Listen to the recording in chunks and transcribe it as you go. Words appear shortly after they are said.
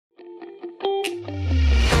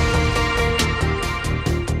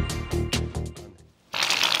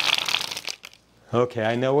Okay,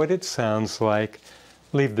 I know what it sounds like.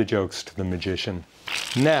 Leave the jokes to the magician.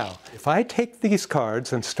 Now, if I take these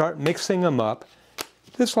cards and start mixing them up,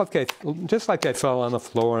 just like I fell on the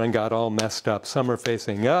floor and got all messed up. Some are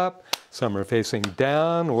facing up, some are facing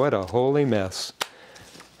down. What a holy mess.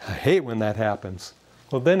 I hate when that happens.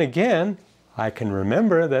 Well, then again, I can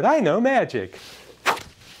remember that I know magic.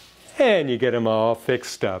 And you get them all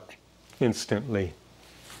fixed up instantly.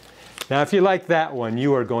 Now, if you like that one,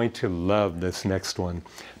 you are going to love this next one.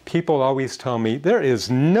 People always tell me, there is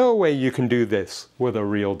no way you can do this with a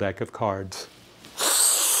real deck of cards.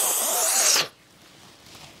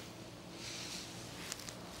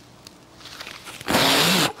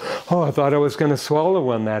 Oh, I thought I was going to swallow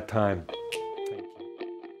one that time.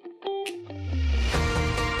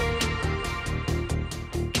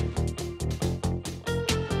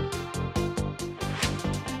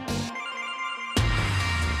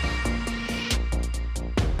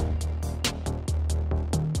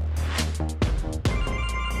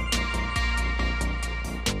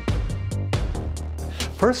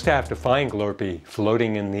 First I have to find Glorpy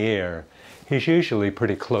floating in the air. He's usually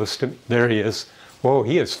pretty close to me. There he is. Whoa,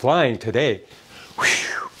 he is flying today.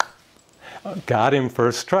 Whew. Got him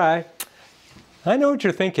first try. I know what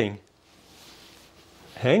you're thinking.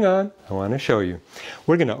 Hang on, I want to show you.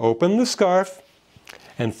 We're going to open the scarf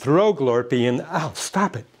and throw Glorpy in. Ow,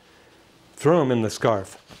 stop it. Throw him in the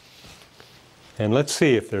scarf. And let's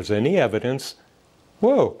see if there's any evidence.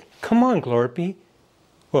 Whoa, come on, Glorpy.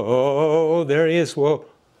 Whoa, there he is. Whoa.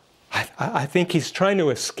 I think he's trying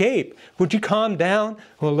to escape. Would you calm down?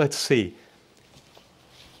 Well, let's see.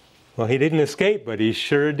 Well, he didn't escape, but he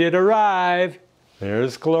sure did arrive.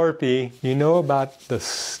 There's Glorpy. You know about the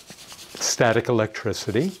static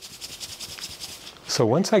electricity. So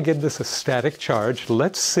once I give this a static charge,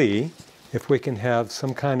 let's see if we can have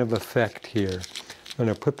some kind of effect here. I'm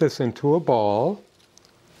going to put this into a ball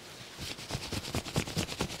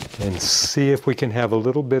and see if we can have a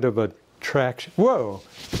little bit of a traction. Whoa!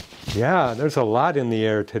 Yeah, there's a lot in the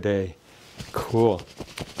air today. Cool.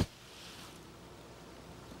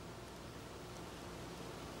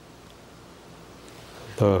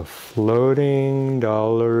 The floating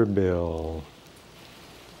dollar bill.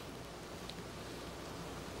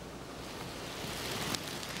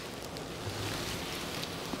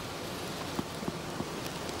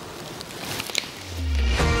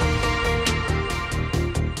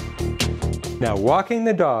 Now, walking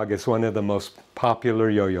the dog is one of the most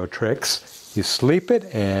popular yo-yo tricks. You sleep it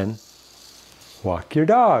and walk your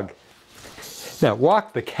dog. Now,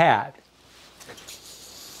 walk the cat.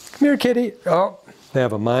 Come here, kitty. Oh, they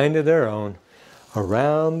have a mind of their own.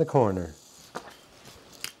 Around the corner.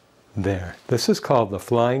 There. This is called the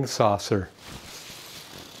flying saucer.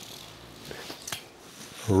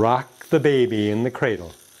 Rock the baby in the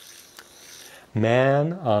cradle.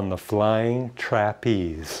 Man on the flying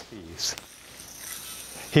trapeze.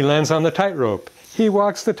 He lands on the tightrope. He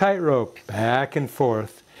walks the tightrope back and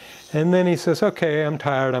forth. And then he says, okay, I'm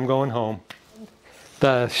tired, I'm going home.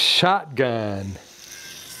 The shotgun.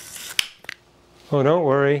 Oh, don't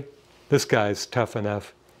worry. This guy's tough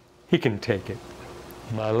enough. He can take it.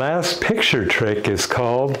 My last picture trick is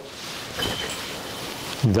called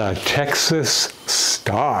the Texas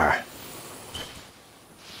Star.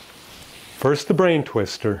 First the brain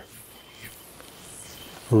twister.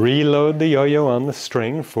 Reload the yo-yo on the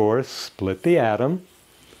string for split the atom.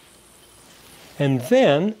 And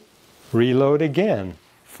then reload again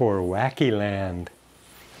for Wacky Land.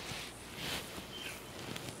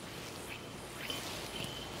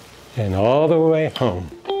 And all the way home.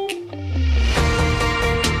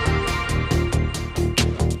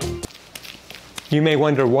 You may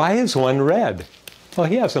wonder, why is one red? Well,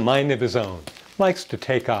 he has a mind of his own. Likes to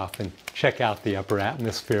take off and check out the upper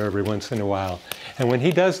atmosphere every once in a while. And when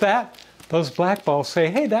he does that, those black balls say,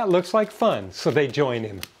 hey, that looks like fun. So they join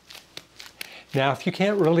him. Now, if you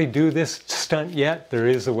can't really do this stunt yet, there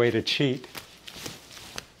is a way to cheat.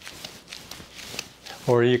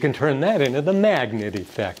 Or you can turn that into the magnet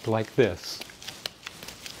effect, like this.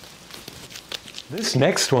 This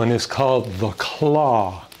next one is called the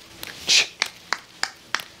claw.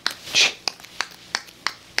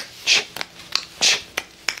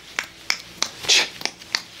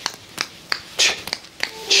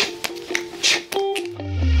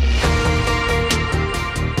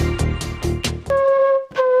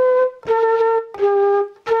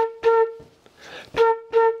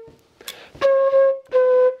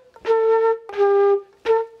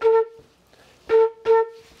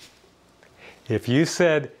 If you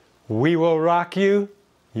said, we will rock you,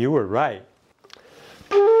 you were right.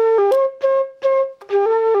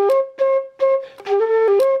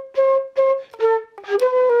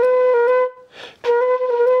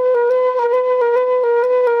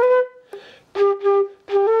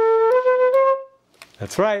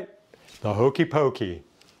 That's right, the hokey pokey.